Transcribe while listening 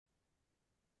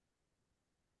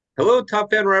Hello,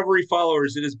 Top Fan Rivalry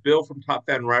followers. It is Bill from Top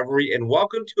Fan Rivalry, and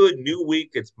welcome to a new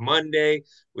week. It's Monday.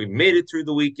 We made it through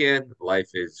the weekend. Life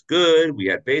is good. We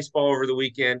had baseball over the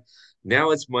weekend.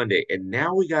 Now it's Monday, and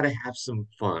now we got to have some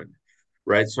fun,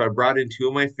 right? So I brought in two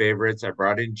of my favorites. I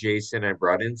brought in Jason. I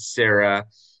brought in Sarah.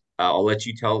 I'll let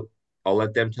you tell. I'll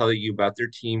let them tell you about their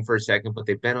team for a second, but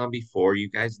they've been on before. You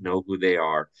guys know who they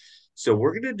are. So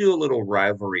we're going to do a little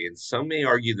rivalry, and some may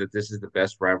argue that this is the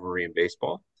best rivalry in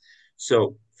baseball.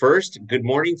 So, first, good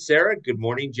morning, Sarah. Good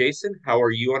morning, Jason. How are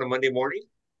you on a Monday morning?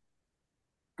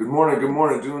 Good morning. Good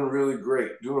morning. Doing really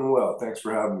great. Doing well. Thanks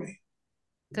for having me.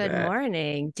 You Good bet.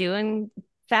 morning. Doing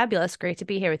fabulous. Great to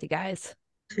be here with you guys.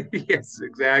 Yes,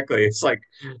 exactly. It's like,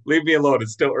 leave me alone.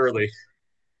 It's still early.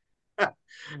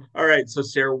 All right. So,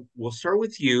 Sarah, we'll start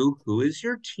with you. Who is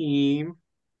your team?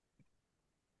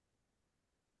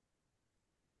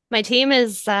 My team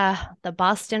is the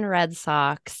Boston Red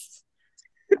Sox.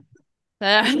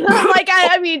 Like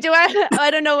I mean, do I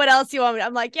don't know what else you want me.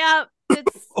 I'm like, yeah,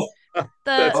 it's the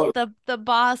That's Oh, the the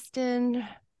Boston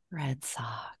Red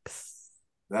Sox.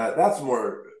 that's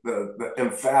more the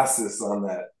emphasis on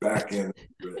that back end.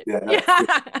 Yeah, that's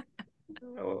good.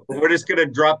 Yeah. we're just gonna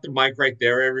drop the mic right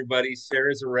there, everybody.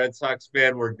 Sarah's a Red Sox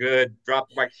fan. We're good. Drop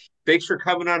the mic. Thanks for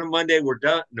coming on a Monday. We're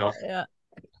done. No, Yeah.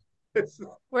 this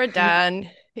We're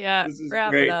done. Yeah. is Wrap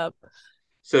it great. up.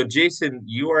 So, Jason,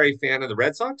 you are a fan of the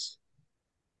Red Sox?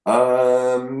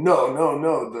 No, no,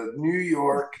 no. The New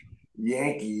York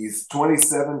Yankees,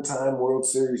 27-time World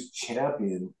Series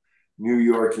champion, New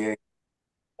York Yankees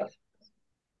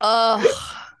Oh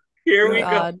Here we yeah,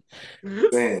 go.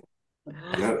 God. fan.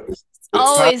 Yep. The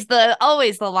time.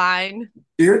 Always the line.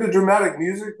 You hear the dramatic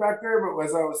music back there, but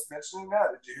as I was mentioning that,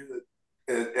 did you hear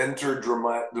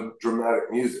the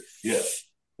dramatic music? Yes.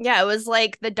 Yeah, it was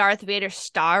like the Darth Vader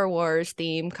Star Wars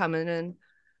theme coming in.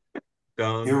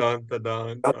 Dun You're dun dun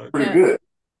dun dun. pretty Yeah. good.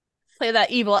 Play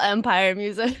that evil Empire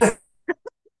music.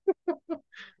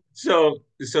 So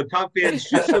top fans,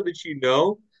 just so that you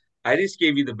know, I just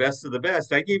gave you the best of the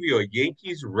best. I gave you a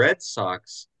Yankees Red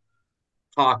Sox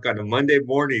talk on a Monday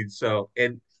morning.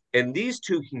 And these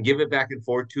two can give it back and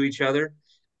forth to each other,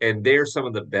 and they're some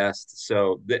of the best.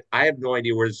 I have no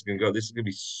idea where this is going to go. This is going to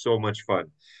be so much fun.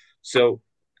 So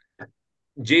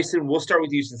Jason, we'll start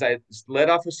with you since I led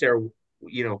off with Sarah.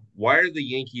 Why are the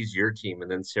Yankees your team? And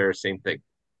then Sarah, same thing.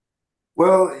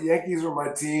 Well, Yankees were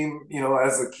my team,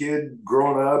 as a kid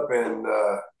growing up, and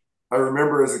I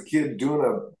remember as a kid doing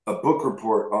a book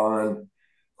report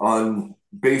on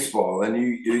baseball, and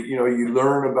you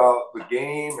learn about the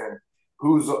game and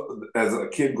who's as a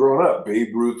kid growing up.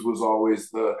 Babe Ruth was always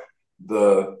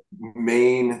the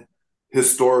main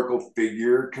historical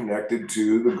figure connected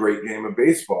to the great game of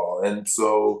baseball, and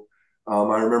so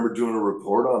I remember doing a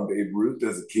report on Babe Ruth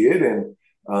as a kid, and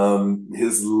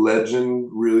his legend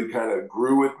really kind of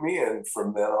grew with me, and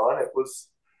from then on, it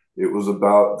was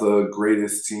about the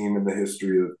greatest team in the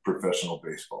history of professional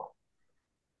baseball.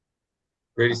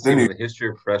 Greatest The team in New the history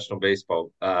of professional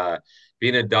baseball.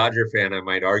 Being a Dodger fan, I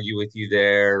might argue with you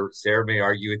there. Sarah may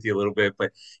argue with you a little bit,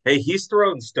 but hey, he's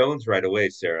throwing stones right away,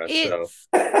 Sarah. So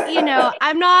It's,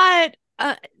 I'm not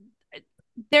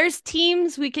there's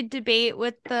teams we could debate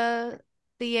with the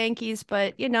Yankees,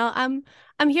 but I'm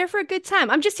here for a good time.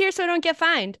 I'm just here so I don't get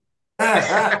fined.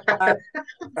 I'm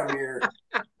here,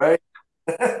 right?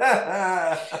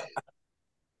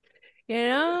 You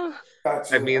know? I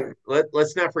Gotcha. mean,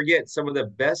 let's not forget some of the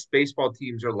best baseball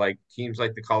teams are like teams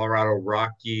like the Colorado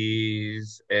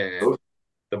Rockies and So,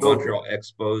 the so good. Montreal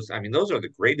Expos. I mean, those are the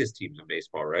greatest teams in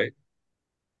baseball, right?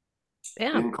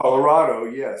 Yeah. In Colorado,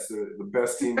 yes, the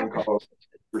best team in Colorado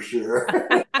for sure.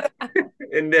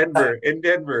 In Denver, in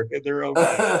their own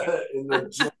place. In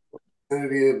the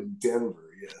vicinity of Denver,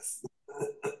 yes.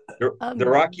 The Amazing.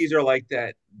 Rockies are like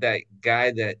that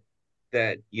guy that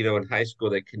in high school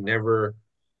that can never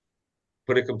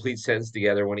put a complete sentence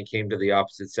together when he came to the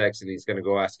opposite sex and he's going to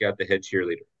go ask out the head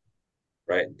cheerleader,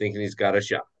 right? Thinking he's got a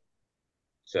shot.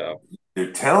 So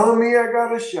You're telling me I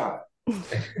got a shot.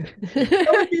 you're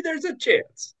telling me there's a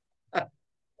chance.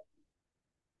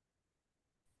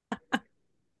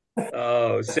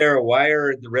 Oh, Sarah, why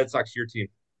are the Red Sox your team?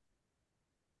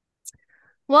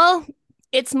 Well,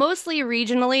 it's mostly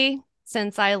regionally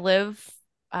since I live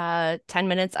 10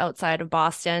 minutes outside of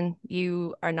Boston.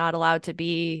 You are not allowed to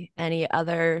be any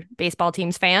other baseball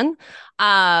team's fan.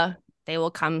 They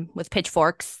will come with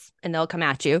pitchforks and they'll come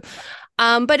at you.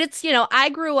 But I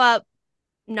grew up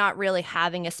not really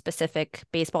having a specific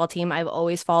baseball team. I've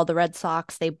always followed the Red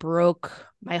Sox. They broke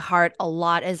my heart a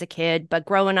lot as a kid, but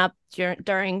growing up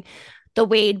during the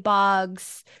Wade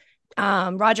Boggs,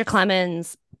 Roger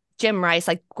Clemens, Jim Rice,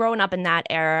 like growing up in that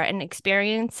era and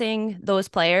experiencing those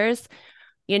players,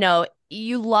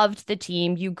 you loved the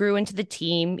team, you grew into the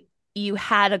team, you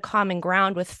had a common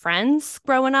ground with friends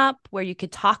growing up where you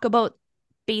could talk about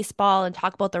baseball and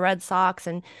talk about the Red Sox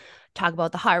and talk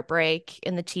about the heartbreak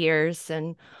and the tears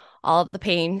and all of the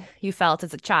pain you felt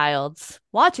as a child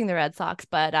watching the Red Sox.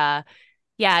 But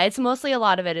yeah, it's mostly a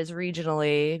lot of it is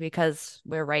regionally because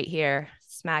we're right here,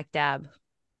 smack dab.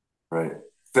 Right.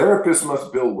 Therapists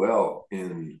must bill well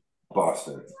in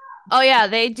Boston. Oh yeah,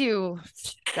 they do.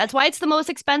 That's why it's the most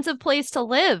expensive place to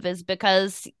live is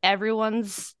because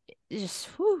everyone's just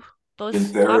In those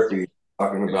doctors. therapy,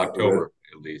 talking In about the red. October,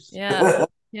 at least. Yeah.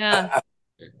 Yeah.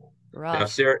 Now,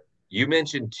 Rough. Sarah, you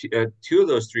mentioned two of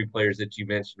those three players that you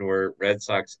mentioned were Red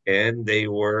Sox, and they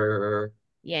were,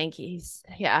 Yankees.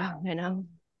 Yeah, I know.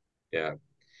 yeah.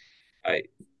 I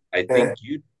I Eh, think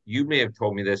you may have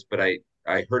told me this, but I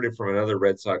heard it from another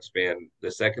Red Sox fan.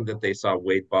 The second that they saw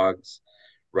Wade Boggs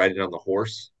riding on the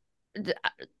horse, D-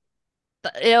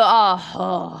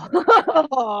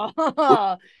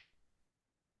 Oh.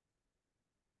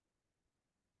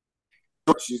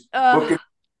 she's uh, booking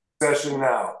session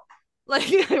now.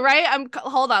 like right?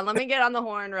 Hold on, let me get on the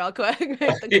horn real quick.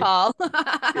 Make the call.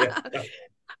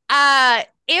 yeah,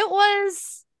 It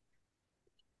was,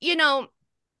 you know,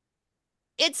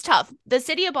 it's tough. The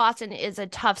city of Boston is a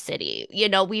tough city.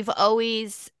 We've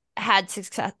always had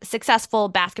successful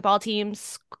basketball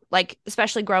teams, like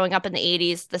especially growing up in the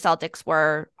 80s, the Celtics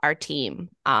were our team.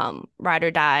 Ride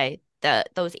or die.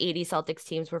 Those 80 Celtics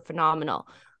teams were phenomenal.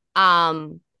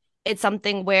 Um, it's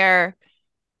something where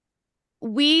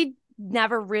we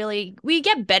never really we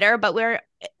get bitter, but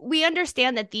we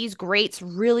understand that these greats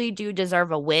really do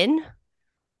deserve a win.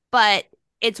 But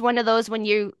it's one of those when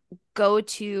you go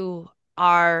to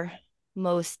our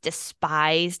most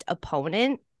despised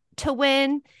opponent to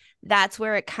win, that's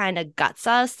where it kind of guts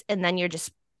us. And then you're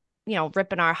just,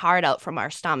 ripping our heart out from our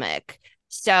stomach.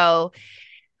 So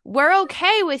we're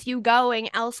okay with you going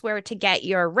elsewhere to get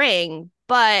your ring,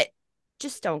 but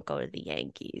just don't go to the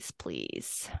Yankees,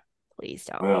 please. Please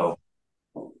don't. Well,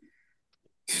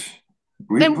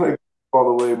 we And play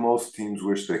all the way most teams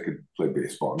wish they could play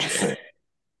baseball. I'm just saying.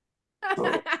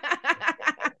 So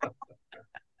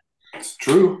it's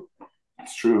true.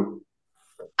 It's true.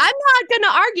 I'm not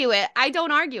gonna argue it. I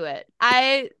don't argue it.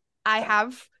 I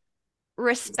have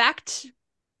respect,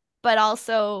 but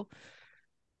also,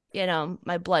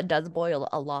 my blood does boil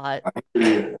a lot. I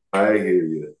hear you. I hear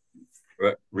you.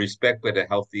 respect, but a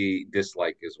healthy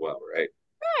dislike as well, right?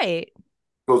 Right.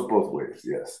 Goes both ways.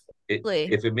 Yes.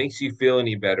 If it makes you feel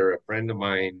any better, a friend of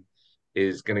mine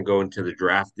is going to go into the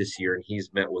draft this year, and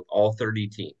he's met with all 30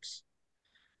 teams,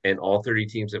 and all 30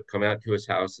 teams have come out to his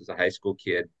house as a high school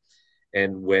kid.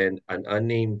 And when an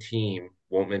unnamed team,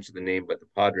 won't mention the name, but the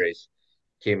Padres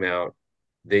came out,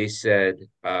 they said,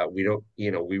 we don't,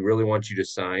 we really want you to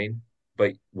sign,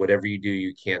 but whatever you do,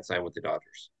 you can't sign with the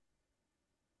Dodgers.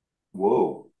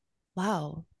 Whoa.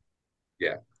 Wow.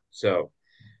 Yeah. So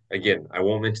again, I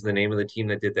won't mention the name of the team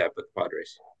that did that, but the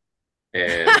Padres.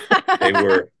 And they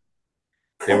were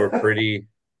they were pretty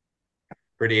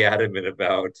adamant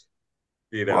about,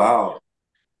 you know, Wow.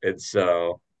 and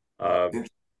so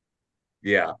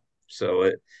yeah.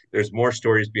 So there's more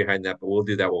stories behind that, but we'll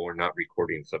do that when we're not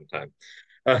recording sometime.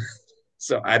 Uh,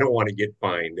 so I don't want to get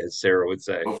fined, as Sarah would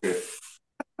say. Okay.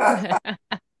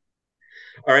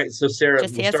 All right, so Sarah,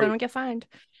 Just we'll yes, I start don't get fined.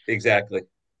 exactly,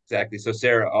 exactly. So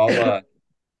Sarah, I'll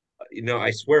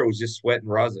I swear it was just sweat and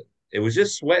rosin. It was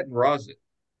just sweat and rosin,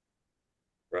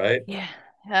 right? Yeah.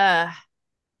 Uh,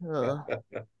 ugh.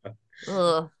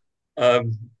 Ugh.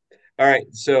 Um, all right,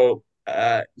 so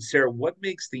Sarah, what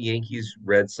makes the Yankees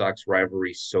Red Sox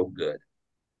rivalry so good?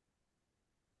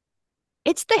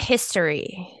 It's the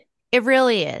history. It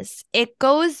really is. It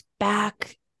goes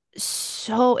back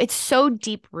it's so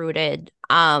deep rooted.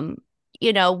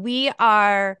 We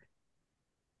are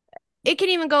it can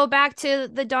even go back to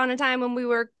the dawn of time when we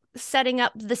were setting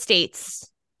up the states,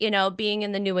 being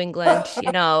in the New England,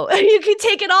 you could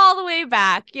take it all the way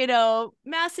back.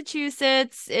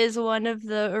 Massachusetts is one of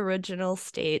the original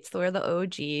states where the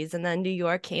OGs, and then New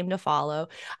York came to follow.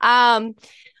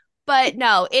 But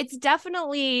no, it's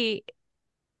definitely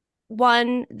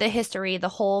one, the history, the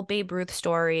whole Babe Ruth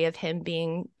story of him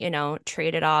being,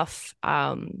 traded off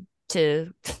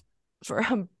to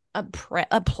for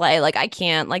a play. Like I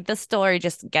can't, like the story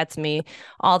just gets me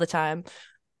all the time.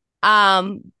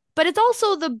 But it's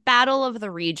also the battle of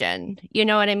the region. You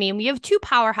know what I mean? We have two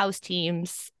powerhouse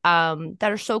teams that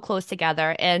are so close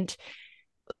together, and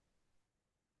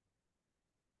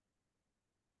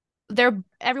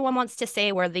everyone wants to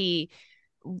say we're the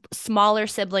smaller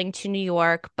sibling to New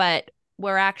York, but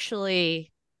we're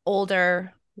actually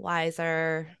older,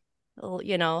 wiser, how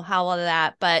all of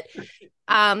that. But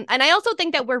and I also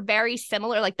think that we're very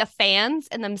similar. Like the fans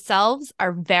and themselves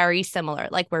are very similar.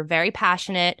 Like we're very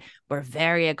passionate, we're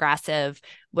very aggressive,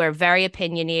 we're very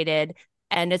opinionated.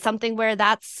 And it's something where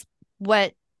that's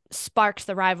what sparks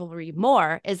the rivalry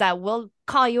more is that we'll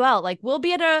call you out. Like we'll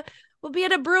be at a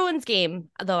Bruins game,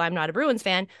 though I'm not a Bruins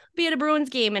fan, be at a Bruins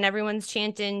game and everyone's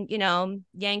chanting,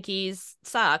 Yankees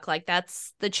suck. Like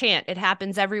that's the chant. It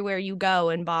happens everywhere you go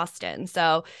in Boston.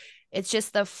 So it's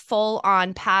just the full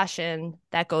on passion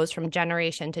that goes from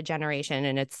generation to generation.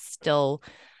 And it's still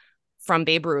from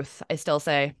Babe Ruth. I still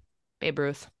say Babe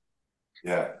Ruth.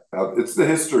 Yeah, it's the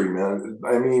history, man.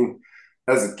 I mean,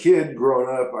 as a kid growing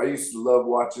up, I used to love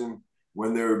watching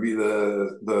when there would be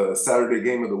the Saturday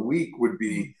game of the week would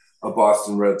be a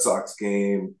Boston Red Sox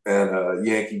game and a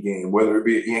Yankee game, whether it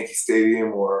be at Yankee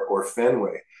Stadium or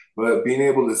Fenway. But being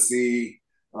able to see,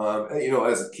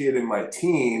 as a kid in my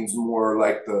teens, more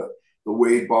like the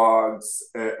Wade Boggs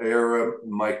era,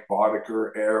 Mike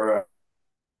Boddicker era,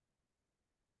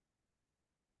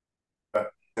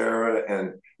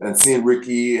 and seeing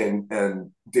Ricky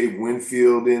and Dave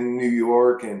Winfield in New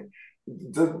York, and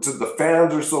the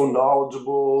fans are so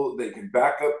knowledgeable. They can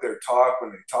back up their talk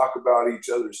when they talk about each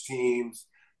other's teams.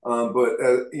 But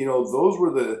those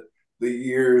were the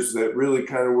years that really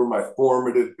kind of were my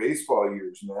formative baseball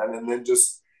years, man. And then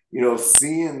just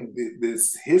seeing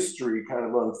this history kind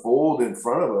of unfold in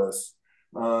front of us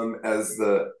as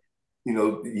the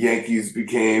Yankees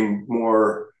became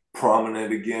more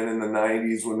prominent again in the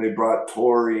 90s when they brought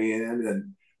Torrey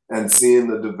in, and seeing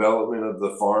the development of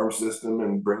the farm system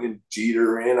and bringing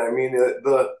Jeter in. I mean,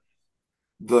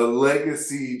 the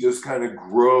legacy just kind of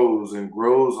grows and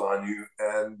grows on you,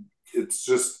 and it's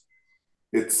just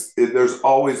there's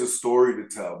always a story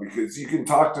to tell, because you can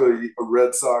talk to a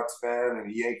Red Sox fan and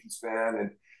a Yankees fan,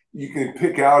 and you can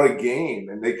pick out a game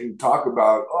and they can talk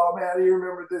about, oh man, do you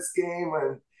remember this game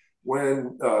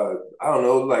when I don't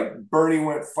know, like Bernie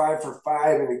went 5 for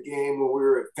 5 in a game when we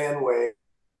were at Fenway,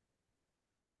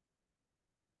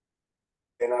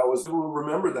 and I was able to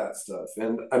remember that stuff.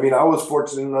 And I mean, I was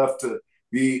fortunate enough to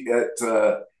be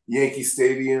at Yankee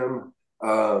Stadium.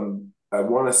 I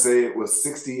want to say it was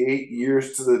 68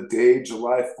 years to the day,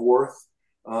 July 4th,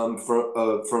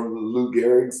 from Lou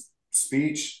Gehrig's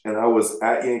speech, and I was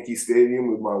at Yankee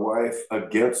Stadium with my wife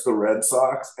against the Red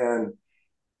Sox, and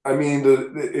I mean,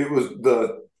 it was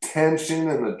the tension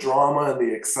and the drama and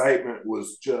the excitement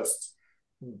was just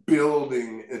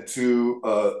building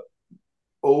to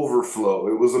overflow.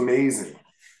 It was amazing,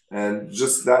 and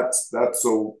just that's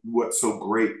so what's so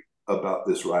great about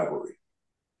this rivalry.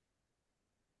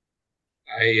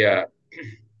 I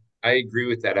I agree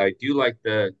with that. I do like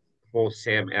the whole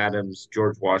Sam Adams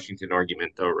George Washington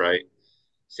argument, though, right?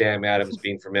 Sam Adams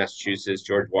being from Massachusetts,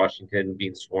 George Washington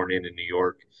being sworn in New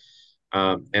York,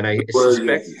 and I We're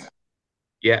suspect, Yankees.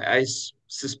 yeah,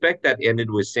 suspect that ended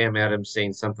with Sam Adams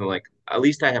saying something like, "At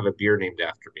least I have a beer named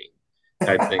after me,"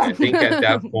 type thing. I think at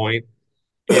that point,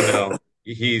 you know,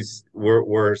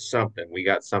 we're something. We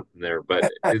got something there,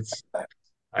 but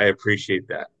I appreciate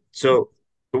that. So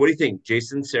what do you think?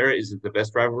 Jason, Sarah, is it the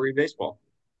best rivalry in baseball?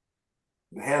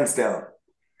 Hands down.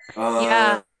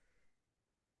 Yeah.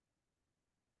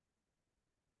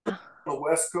 Uh, the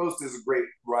West Coast is a great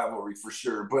rivalry for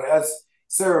sure, but as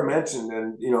Sarah mentioned,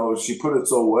 and she put it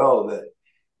so well, that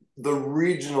the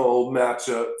regional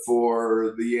matchup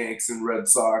for the Yanks and Red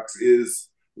Sox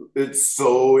it's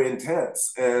so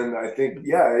intense, and I think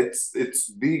it's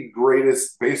the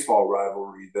greatest baseball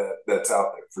rivalry that's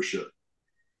out there for sure.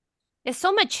 There's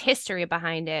so much history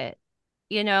behind it.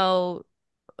 You know,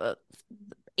 uh,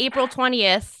 April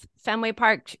 20th, Fenway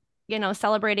Park,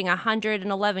 celebrating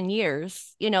 111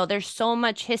 years. There's so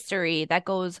much history that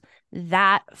goes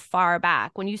that far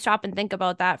back. When you stop and think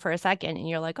about that for a second and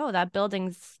you're like, oh, that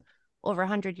building's over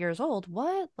 100 years old.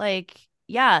 What? Like,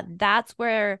 yeah, that's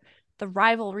where the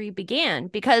rivalry began,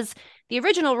 because the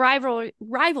original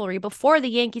rivalry before the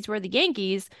Yankees were the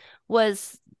Yankees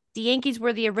was the Yankees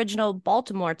were the original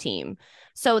Baltimore team.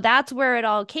 So that's where it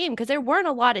all came, because there weren't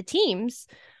a lot of teams.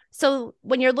 So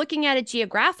when you're looking at it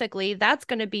geographically, that's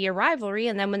going to be a rivalry.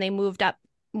 And then when they moved up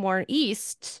more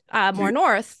east, more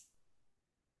north,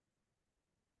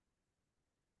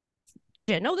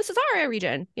 no, this is our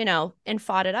region, and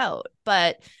fought it out.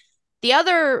 But the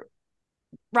other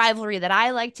rivalry that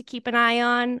I like to keep an eye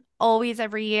on always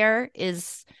every year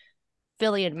is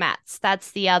Philly and Mets.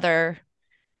 That's the other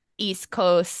East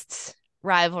Coast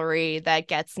rivalry that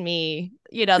gets me,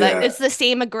 that Yeah, it's the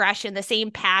same aggression, the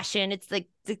same passion. It's like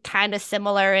the kind of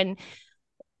similar. And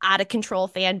out of control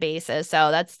fan bases.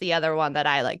 So that's the other one that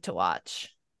I like to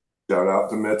watch. Shout out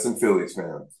to Mets and Phillies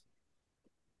fans.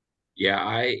 Yeah,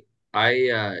 I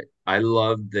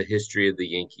love the history of the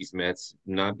Yankees Mets.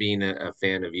 Not being a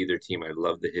fan of either team, I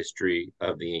love the history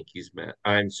of the Yankees Met.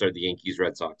 I'm sorry, the Yankees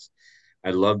Red Sox.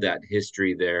 I love that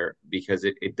history there because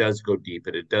it does go deep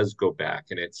and it does go back,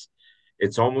 and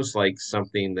it's almost like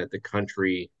something that the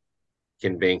country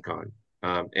can bank on.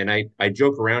 And I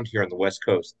joke around here on the West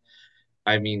Coast.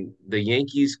 I mean, the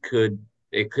Yankees could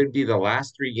it could be the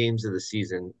last three games of the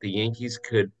season. The Yankees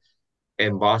could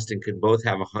and Boston could both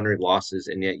have 100 losses,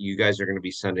 and yet you guys are going to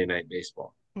be Sunday night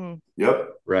baseball, Mm. Yep.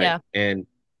 right? Yeah. And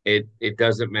it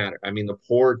doesn't matter. I mean, the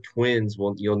poor Twins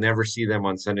will you'll never see them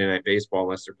on Sunday night baseball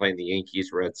unless they're playing the Yankees,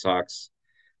 Red Sox,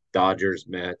 Dodgers,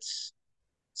 Mets,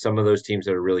 some of those teams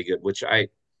that are really good. I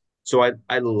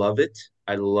love it.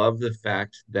 I love the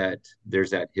fact that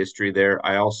there's that history there.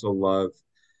 I also love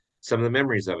some of the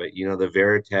memories of it. You know, the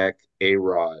Veritek, A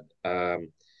Rod, uh,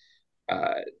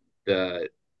 the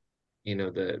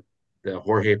the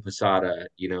Jorge Posada,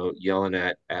 yelling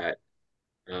at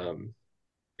um,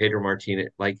 Pedro Martinez.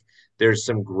 Like, there's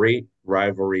some great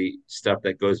rivalry stuff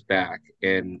that goes back,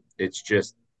 and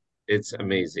it's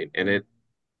amazing, and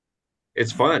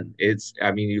it's fun.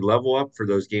 I mean, you level up for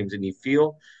those games, and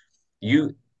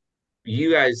you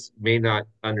you guys may not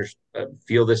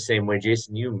feel the same way,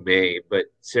 Jason. You may, but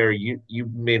Sarah, you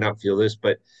may not feel this,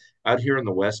 but out here on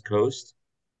the West Coast,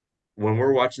 when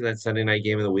we're watching that Sunday night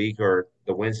game of the week or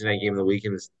the Wednesday night game of the week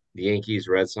and it's the Yankees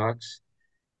Red Sox,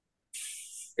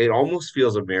 it almost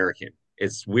feels American.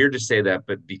 It's weird to say that,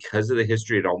 but because of the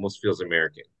history, it almost feels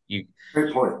American.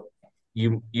 Great point.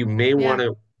 You may want Yeah.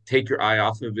 to take your eye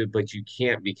off of it, but you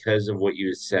can't because of what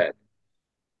you said,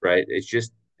 right?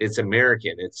 It's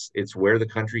American. It's where the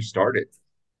country started.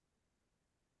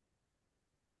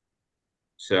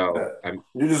 So Yeah. I'm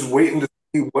You're just waiting to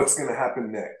see what's going to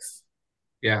happen next.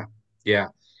 yeah, yeah.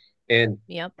 And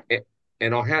Yep.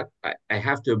 and I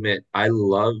have to admit,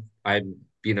 I'm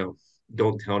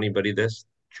don't tell anybody this,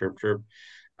 chirp chirp.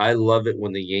 I love it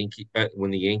when the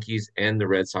Yankees and the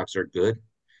Red Sox are good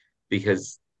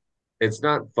because it's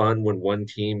not fun when one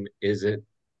team isn't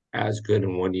as good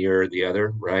in one year or the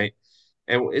other, right?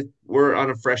 And we're on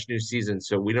a fresh new season,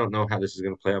 so we don't know how this is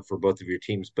going to play out for both of your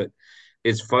teams, but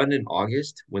it's fun in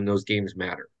August when those games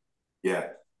matter, Yeah. right?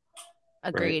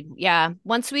 Agreed. Yeah.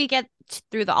 Once we get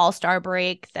through the All-Star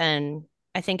break, then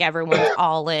I think everyone's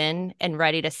all in and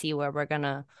ready to see where we're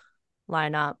gonna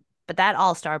line up. But that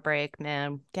All-Star break,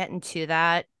 man, getting to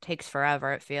that takes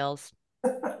forever, it feels.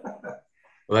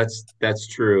 Well, that's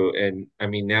true. And I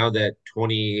mean, now that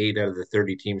 28 out of the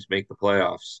 30 teams make the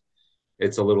playoffs,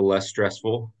 it's a little less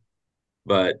stressful.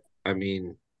 But I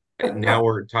mean, now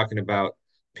we're talking about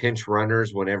pinch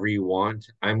runners whenever you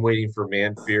want. I'm waiting for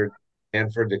Manfred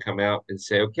to come out and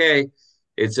say, okay,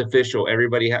 it's official.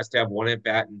 Everybody has to have one at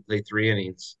bat and play three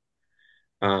innings.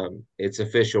 It's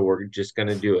official. We're just going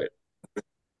to do it.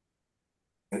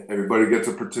 Everybody gets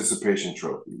a participation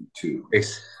trophy too. The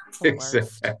worst.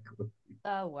 Exactly.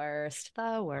 The worst.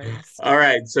 The worst. All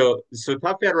right. So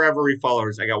Top Fan Rivalry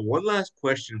followers, I got one last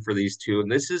question for these two,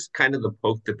 and this is kind of the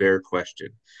poke the bear question.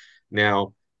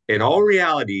 Now, in all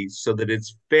reality, so that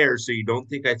it's fair, so you don't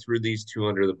think I threw these two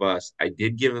under the bus, I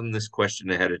did give them this question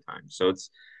ahead of time. So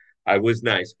I was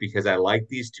nice because I like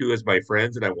these two as my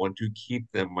friends and I want to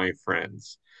keep them my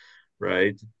friends,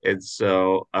 right? And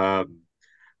so,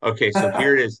 okay, so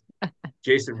here it is.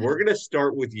 Jason, we're going to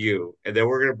start with you and then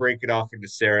we're going to break it off into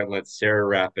Sarah and let Sarah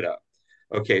wrap it up.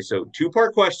 Okay, so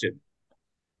two-part question.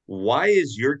 Why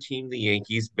is your team, the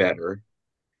Yankees, better?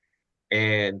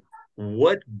 And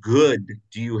what good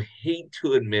do you hate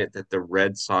to admit that the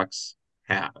Red Sox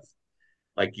have?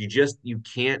 Like you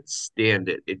can't stand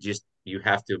it. It just you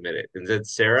have to admit it. And then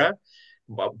Sarah,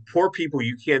 well, poor people,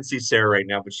 you can't see Sarah right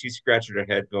now, but she's scratching her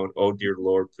head, going, "Oh dear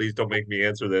Lord, please don't make me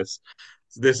answer this.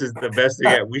 This is the best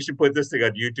thing. We should put this thing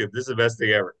on YouTube. This is the best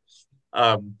thing ever."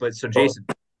 But so Jason,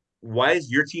 why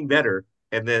is your team better?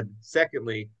 And then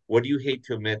secondly, what do you hate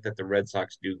to admit that the Red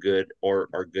Sox do good or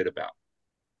are good about?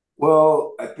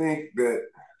 Well, I think that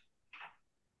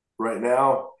right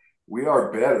now we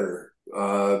are better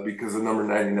because of number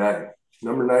 99.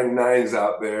 Number 99 is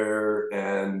out there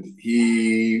and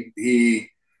he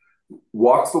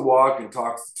walks the walk and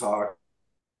talks the talk.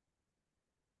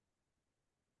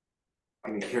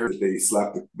 And he cares that they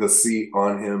slapped the seat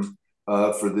on him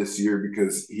for this year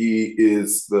because he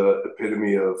is the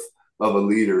epitome of a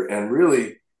leader and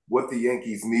really what the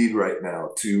Yankees need right now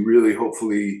to really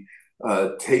hopefully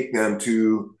take them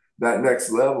to that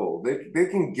next level. They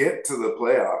can get to the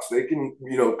playoffs. They can,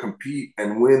 compete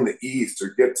and win the East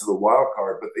or get to the wild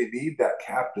card, but they need that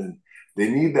captain. They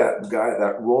need that guy,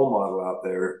 that role model out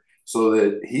there so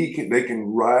that they can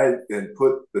ride and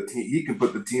put the team, he can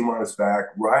put the team on his back,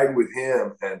 ride with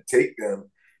him and take them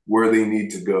where they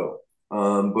need to go.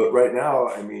 But right now,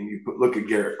 I mean, look at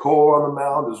Garrett Cole on the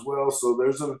mound as well. So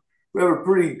we have a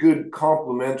pretty good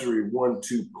complementary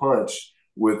 1-2 punch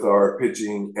with our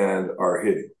pitching and our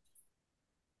hitting.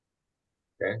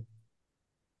 Okay.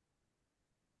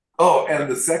 Oh, and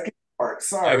the second part, I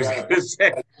sorry, was going to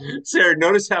say, Sarah,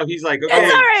 notice how he's like, It's all okay,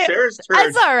 right. Sarah's turn.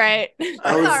 It's all right. It's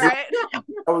I all was right.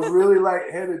 I was really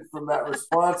lightheaded from that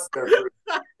response there.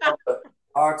 The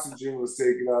oxygen was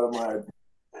taken out of my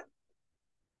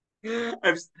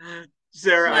I'm,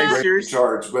 Sarah, I Yeah. seriously,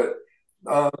 charge, but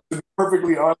to be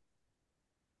perfectly honest,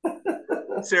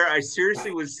 Sarah, I seriously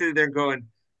was sitting there going,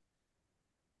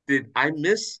 did I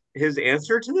miss his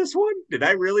answer to this one? Did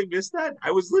I really miss that?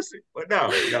 I was listening, but no,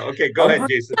 no. Okay, go I'm ahead,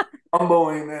 pretty Jason.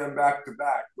 comboing them back to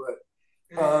back. But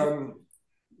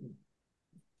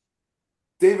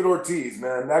David Ortiz,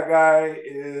 man, that guy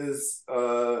is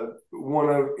one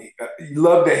of you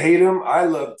love to hate him. I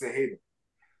love to hate him.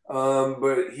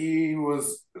 But he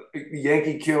was a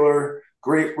Yankee killer,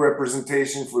 great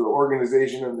representation for the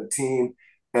organization and the team.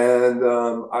 And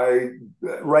I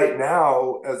right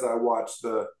now, as I watch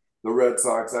the Red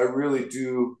Sox, I really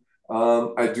do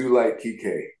I do like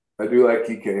Kike. I do like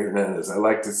Kike Hernandez. I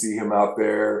like to see him out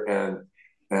there, and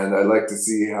I like to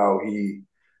see how he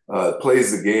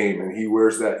plays the game, and he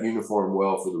wears that uniform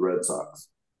well for the Red Sox.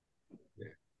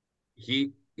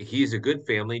 He's a good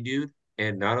family dude,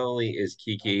 and not only is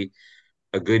Kiki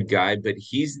a good guy, but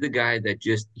he's the guy that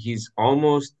just he's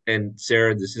almost, and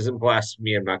Sarah, this isn't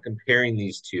blasphemy. I'm not comparing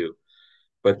these two,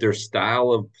 but their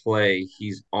style of play,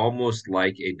 he's almost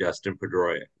like a Dustin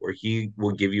Pedroia, where he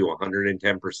will give you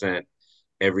 110%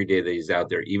 every day that he's out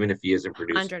there, even if he isn't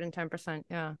producing. 110%.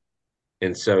 Yeah.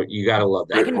 And so you got to love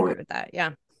I that. can agree with that. Yeah.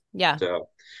 Yeah. So,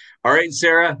 all right,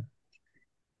 Sarah,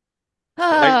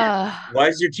 why, why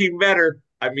is your team better?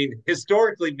 I mean,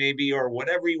 historically, maybe, or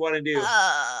whatever you want to do.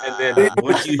 And then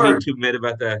what do you hate to admit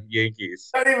about the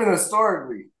Yankees? Not even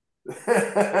historically.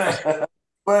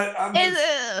 But I'm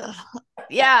just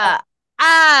Yeah.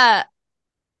 Uh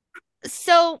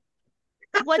so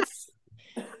what's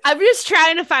I'm just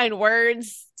trying to find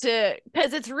words to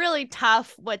because it's really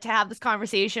tough to have this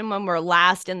conversation when we're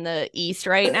last in the East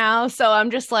right now. So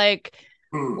I'm just like,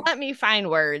 let me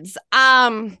find words.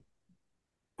 I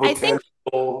think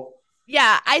potential.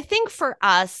 yeah, I think for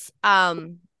us,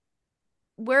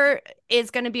 where is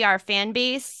going to be our fan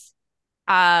base.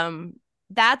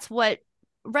 That's what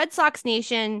Red Sox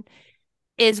Nation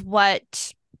is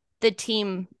what the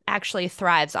team actually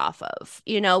thrives off of.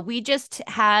 You know, we just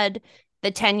had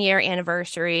the 10-year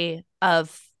anniversary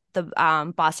of the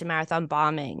Boston Marathon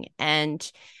bombing.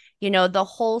 And, you know, the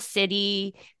whole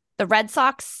city, the Red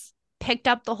Sox picked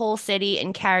up the whole city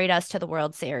and carried us to the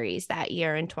World Series that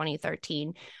year in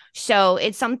 2013. So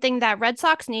it's something that Red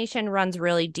Sox Nation runs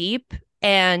really deep.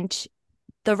 And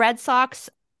the Red Sox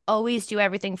always do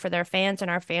everything for their fans,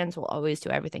 and our fans will always do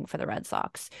everything for the Red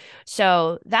Sox.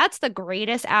 So that's the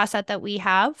greatest asset that we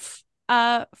have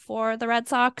for the Red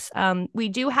Sox. We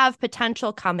do have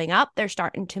potential coming up. They're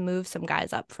starting to move some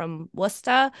guys up from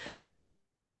Worcester.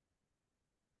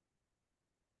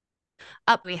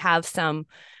 Up, we have some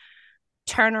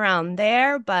turnaround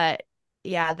there, but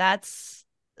yeah, that's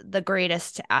the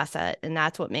greatest asset, and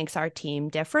that's what makes our team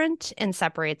different and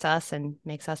separates us and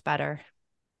makes us better.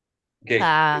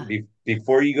 Okay,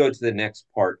 before you go to the next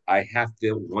part, I have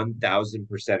to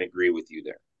 1000% agree with you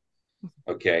there.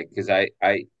 Okay, because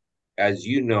as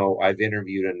you know, I've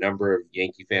interviewed a number of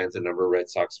Yankee fans, a number of Red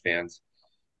Sox fans,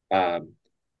 um,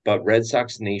 but Red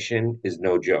Sox Nation is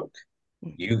no joke.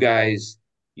 You guys,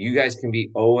 you guys can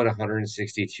be 0 and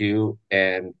 162,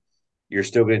 and you're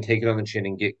still going to take it on the chin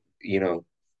and get,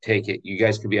 take it. You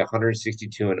guys could be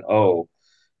 162 and 0,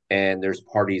 and there's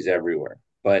parties everywhere.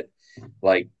 But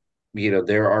like,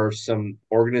 there are some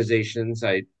organizations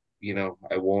I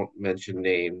won't mention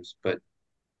names, but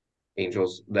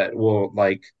Angels that will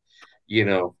you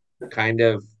know, kind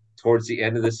of towards the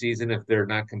end of the season, if they're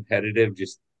not competitive,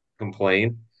 just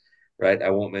complain, right? I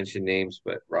won't mention names,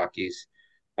 but Rockies.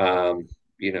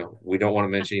 We don't want to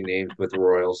mention any names, but the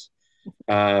Royals.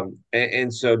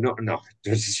 And so no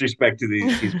disrespect to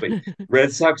these teams, but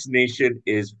Red Sox Nation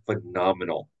is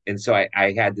phenomenal. And so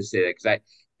I had to say that because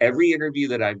every interview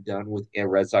that I've done with a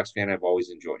Red Sox fan, I've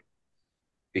always enjoyed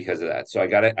because of that. So I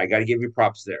gotta give you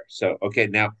props there. So okay,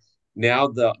 now Now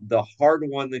the hard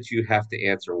one that you have to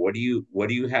answer. What do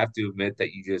you have to admit that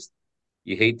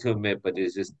you hate to admit, but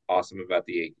is just awesome about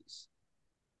the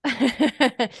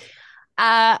Yankees?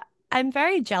 Uh, I'm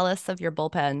very jealous of your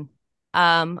bullpen.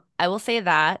 I will say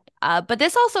that. But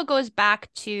this also goes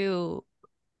back to,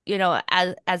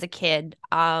 as a kid.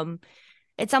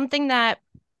 It's something that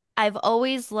I've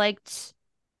always liked.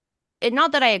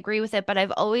 Not that I agree with it, but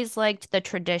I've always liked the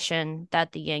tradition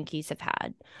that the Yankees have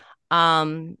had,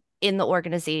 in the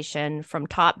organization from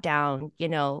top down,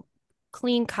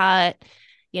 clean cut,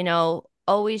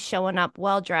 always showing up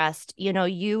well dressed.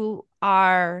 You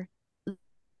are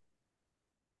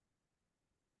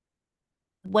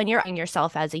when you're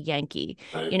yourself as a Yankee,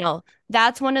 Right. you know,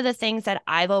 that's one of the things that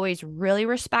I've always really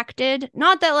respected.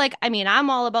 Not that, like, I mean, I'm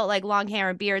all about like long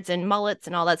hair and beards and mullets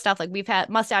and all that stuff. Like, we've had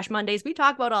mustache Mondays, we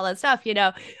talk about all that stuff,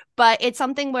 but it's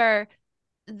something where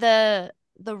the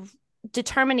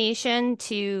determination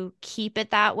to keep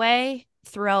it that way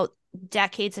throughout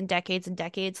decades and decades and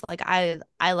decades, like I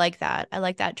like that. I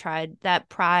like that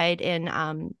pride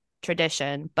in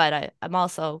tradition, but I'm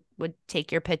also would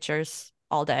take your pictures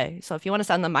all day. So if you want to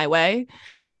send them my way.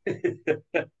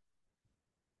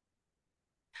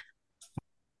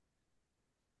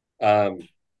 Um,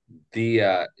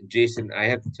 the Jason, I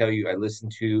have to tell you, I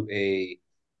listened to a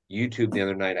YouTube the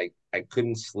other night. I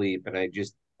couldn't sleep, and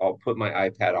I'll put my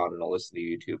iPad on and I'll listen to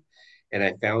YouTube, and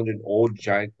I found an old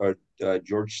giant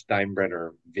George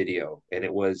Steinbrenner video, and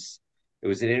it was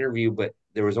an interview, but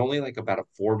there was only like about a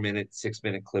 4 minute, 6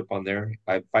 minute clip on there.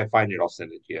 If I find it, I'll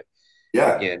send it to you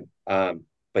Yeah. again.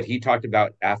 But he talked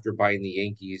about after buying the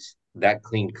Yankees, that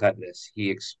clean cutness. He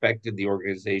expected the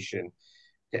organization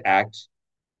to act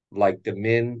like the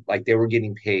men, like they were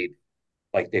getting paid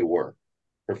like they were.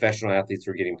 Professional athletes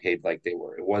were getting paid like they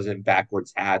were. It wasn't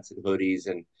backwards hats and hoodies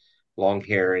and long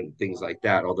hair and things like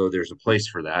that, although there's a place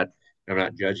for that. I'm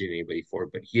not judging anybody for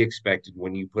it, but he expected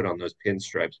when you put on those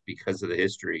pinstripes because of the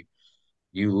history,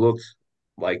 you looked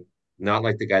like not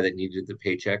like the guy that needed the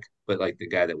paycheck, but like the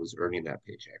guy that was earning that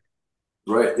paycheck.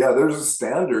 Right. Yeah, there's a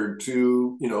standard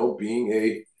to, being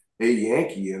a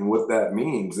Yankee and what that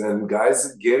means. And guys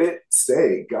that get it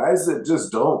stay. Guys that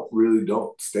just don't really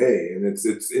don't stay. And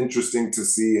it's interesting to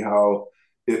see how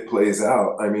it plays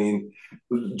out. I mean,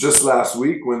 just last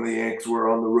week when the Yanks were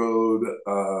on the road,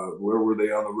 where were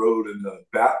they on the road? And the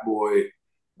Bat Boy,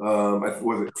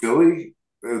 was it Philly?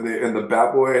 And the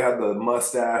Bat Boy had the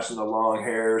mustache and the long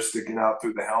hair sticking out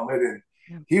through the helmet, and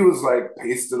Yeah. he was like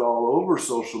pasted all over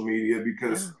social media Yeah.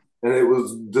 because, and it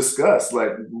was discussed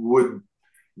like, would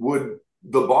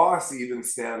the boss even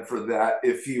stand for that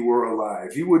if he were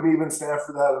alive? He wouldn't even stand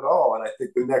for that at all. And I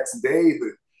think the next day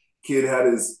the kid had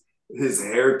his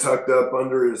hair tucked up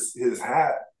under his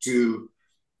hat to,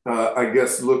 I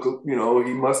guess, look,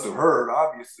 he must have heard.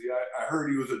 Obviously, I heard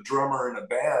he was a drummer in a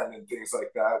band and things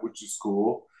like that, which is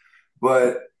cool.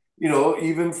 But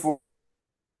even for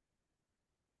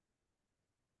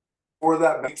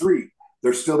that three,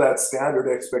 there's still that standard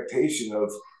expectation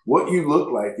of what you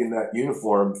look like in that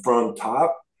uniform from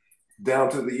top down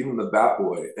to even the bat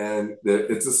boy, and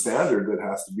it's a standard that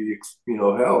has to be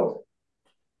held.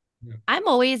 I've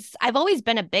always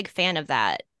been a big fan of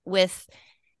that with,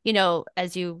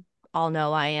 as you all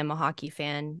know, I am a hockey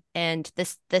fan, and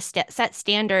this set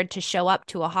standard to show up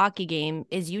to a hockey game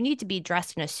is you need to be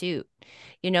dressed in a suit.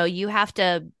 You have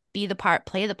to be the part,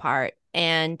 play the part,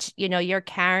 and you're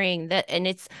carrying that,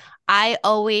 and I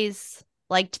always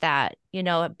liked that,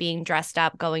 being dressed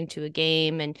up, going to a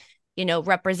game, and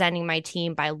representing my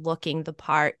team by looking the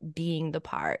part, being the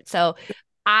part. So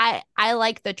I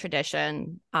like the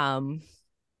tradition. You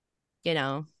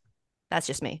know, that's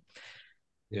just me.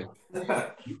 Yeah.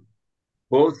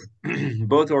 Both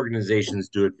both organizations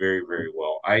do it very, very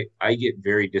well. I get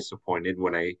very disappointed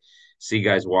when I see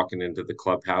guys walking into the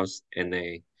clubhouse and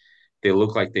they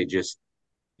look like they just,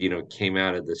 came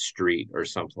out of the street or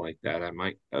something like that. I'm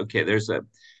like, okay, there's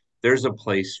a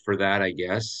place for that, I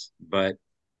guess, but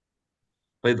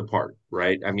play the part,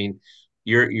 right? I mean,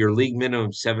 your league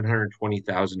minimum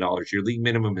 $720,000. Your league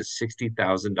minimum is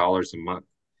 $60,000 a month.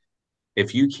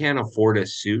 If you can't afford a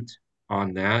suit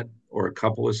on that or a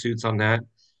couple of suits on that,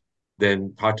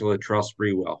 then talk to Latrell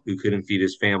Sprewell, who couldn't feed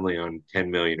his family on 10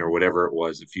 million or whatever it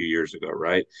was a few years ago,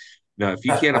 right? Now, if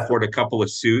you can't afford a couple of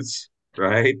suits,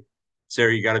 right,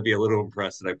 Sarah, you got to be a little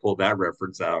impressed that I pulled that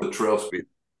reference out. The trails.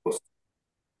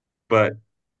 But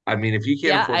I mean, if you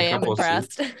can't Yeah, afford I a am couple of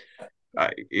impressed. suits,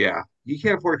 yeah, you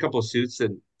can't afford a couple of suits,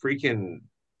 then freaking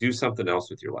do something else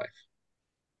with your life.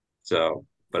 So,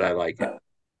 but I like it.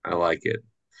 I like it.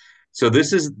 So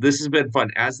this has been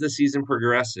fun. As the season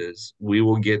progresses, we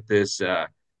will get this.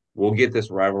 we'll get this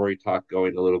rivalry talk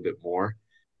going a little bit more.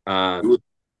 Do Um,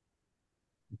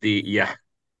 the yeah,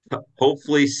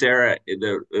 hopefully Sarah,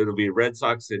 it'll be Red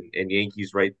Sox and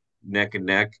Yankees right neck and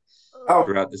neck That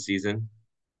throughout the season.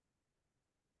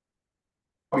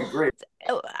 would be great.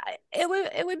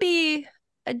 It would be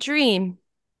a dream.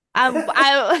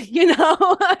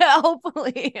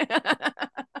 Hopefully.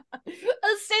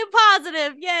 Let's stay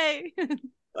positive. Yay.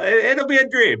 It'll be a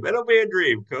dream. It'll be a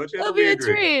dream, Coach. It'll It'll be be a a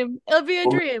dream. dream. It'll be a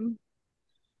Well, dream.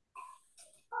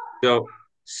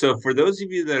 So for those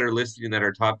of you that are listening that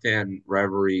are top fan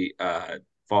rivalry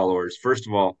followers, first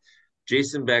of all,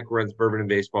 Jason Beck runs Bourbon and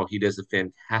Baseball. He does a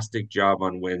fantastic job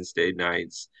on Wednesday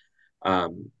nights,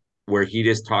 um, where he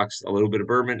just talks a little bit of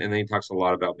bourbon and then he talks a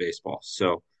lot about baseball.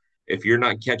 So if you're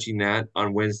not catching that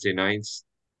on Wednesday nights,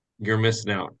 you're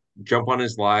missing out. Jump on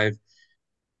his live,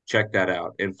 check that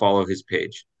out, and follow his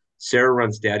page. Sarah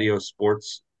runs Daddy-O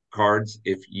Sports Cards.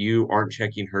 If you aren't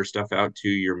checking her stuff out too,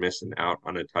 you're missing out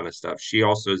on a ton of stuff. She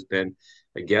also has been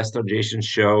a guest on Jason's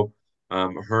show.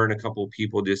 Her and a couple of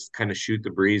people just kind of shoot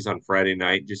the breeze on Friday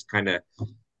night, just kind of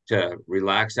to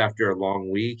relax after a long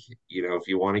week. If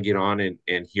you want to get on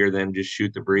and hear them just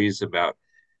shoot the breeze about.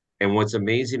 And what's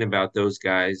amazing about those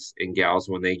guys and gals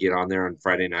when they get on there on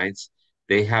Friday nights,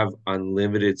 they have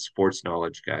unlimited sports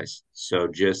knowledge, guys. So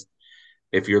just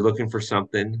if you're looking for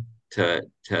something to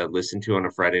listen to on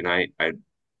a Friday night, I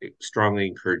strongly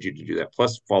encourage you to do that.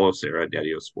 Plus, follow Sarah at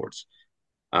Daddy Sports.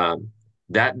 Um,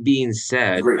 that being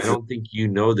said, Great. I don't think you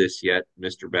know this yet,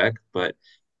 Mr. Beck, but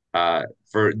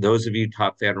for those of you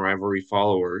top fan rivalry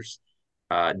followers,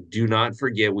 do not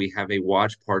forget we have a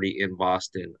watch party in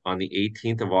Boston on the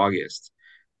 18th of August,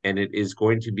 and it is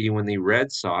going to be when the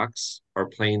Red Sox are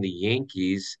playing the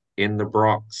Yankees in the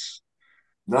Bronx.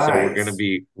 So we're going to Nice.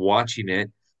 be watching it.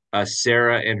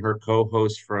 Sarah and her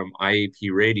co-host from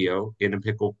IAP Radio, In a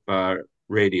Pickle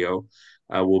Radio,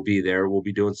 will be there. We'll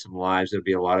be doing some lives. It'll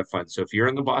be a lot of fun. So if you're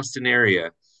in the Boston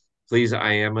area, please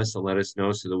IM us and let us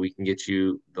know so that we can get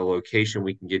you the location,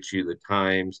 we can get you the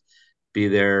times, be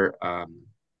there.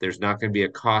 There's not going to be a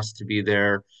cost to be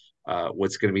there.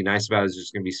 What's going to be nice about it is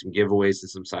there's going to be some giveaways and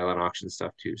some silent auction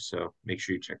stuff too. So make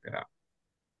sure you check that out.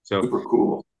 So Super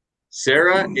cool.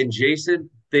 Sarah and Jason,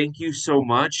 thank you so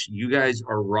much. You guys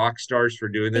are rock stars for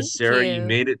doing this. Thank Sarah, you you.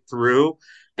 made it through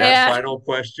that Yeah. final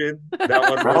question. That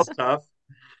one Round was tough.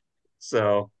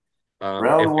 So, if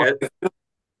round one.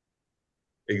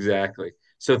 exactly.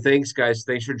 So, thanks, guys.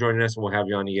 Thanks for joining us, and we'll have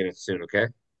you on again soon. Okay.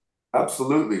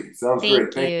 Absolutely. Sounds great.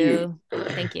 Thank Thank you. you.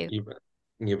 Thank you. You bet.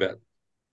 You bet.